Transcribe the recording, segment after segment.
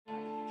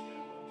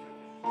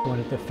One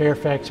at the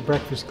Fairfax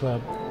Breakfast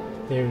Club,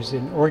 there's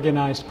an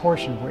organized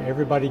portion where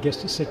everybody gets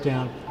to sit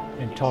down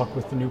and talk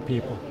with the new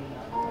people.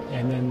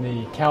 And then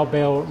the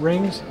cowbell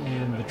rings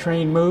and the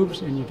train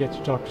moves and you get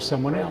to talk to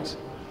someone else.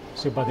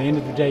 So by the end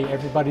of the day,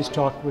 everybody's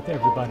talked with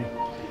everybody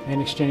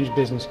and exchanged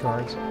business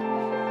cards.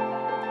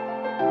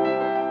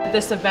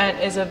 This event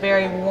is a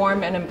very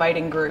warm and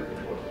inviting group.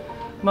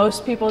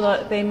 Most people,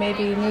 they may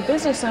be new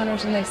business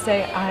owners and they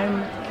say,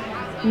 I'm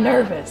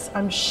nervous,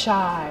 I'm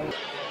shy.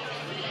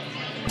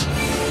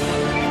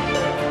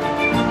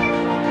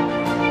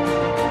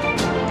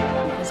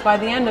 By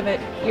the end of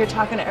it, you're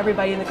talking to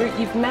everybody in the group.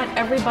 You've met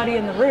everybody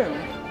in the room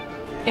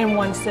in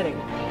one sitting.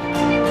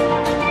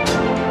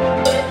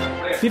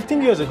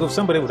 15 years ago, if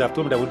somebody would have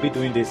told me that I would be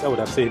doing this, I would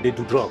have said they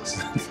do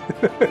drugs.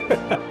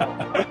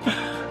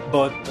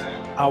 But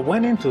I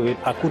went into it,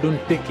 I couldn't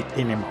take it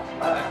anymore.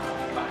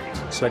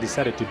 So I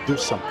decided to do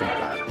something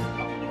about it.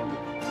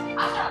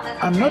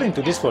 I'm not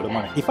into this for the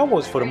money. If I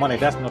was for the money,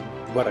 that's not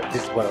what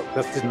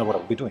I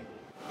would be doing.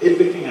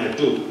 Everything I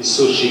do is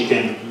so she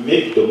can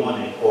make the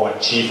money or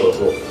achieve her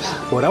goal.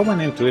 But I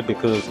went into it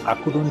because I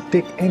couldn't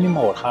take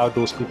anymore how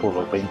those people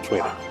were being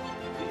treated.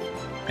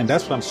 And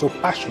that's why I'm so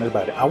passionate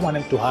about it. I want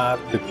them to have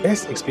the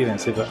best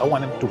experience ever. I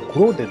want them to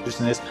grow their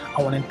business.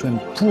 I want them to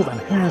improve and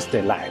enhance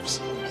their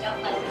lives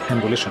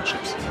and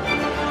relationships.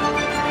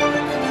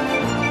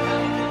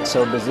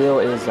 So Brazil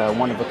is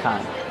one of a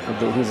kind.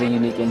 He's a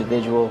unique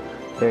individual,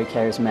 very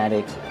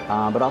charismatic,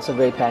 but also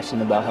very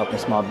passionate about helping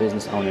small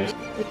business owners.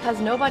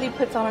 Because nobody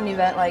puts on an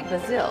event like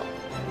Basil.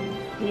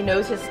 He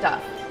knows his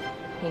stuff.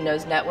 He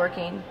knows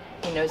networking.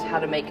 He knows how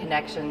to make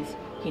connections.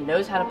 He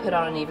knows how to put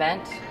on an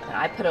event. And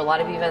I put a lot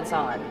of events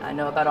on. I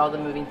know about all the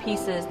moving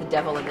pieces, the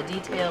devil in the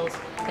details,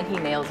 and he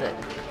nails it.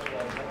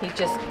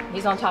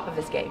 He's on top of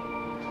his game.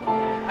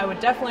 I would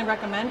definitely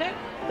recommend it.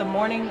 The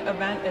morning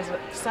event is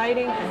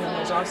exciting, and then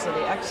there's also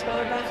the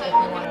expo event if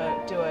you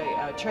want to do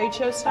a trade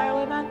show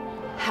style event.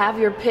 Have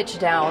your pitch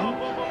down,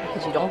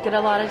 because you don't get a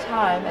lot of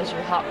time as you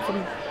hop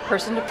from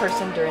person to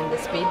person during the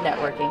speed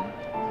networking.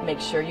 Make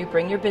sure you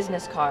bring your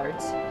business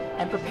cards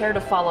and prepare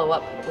to follow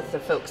up with the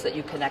folks that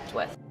you connect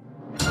with.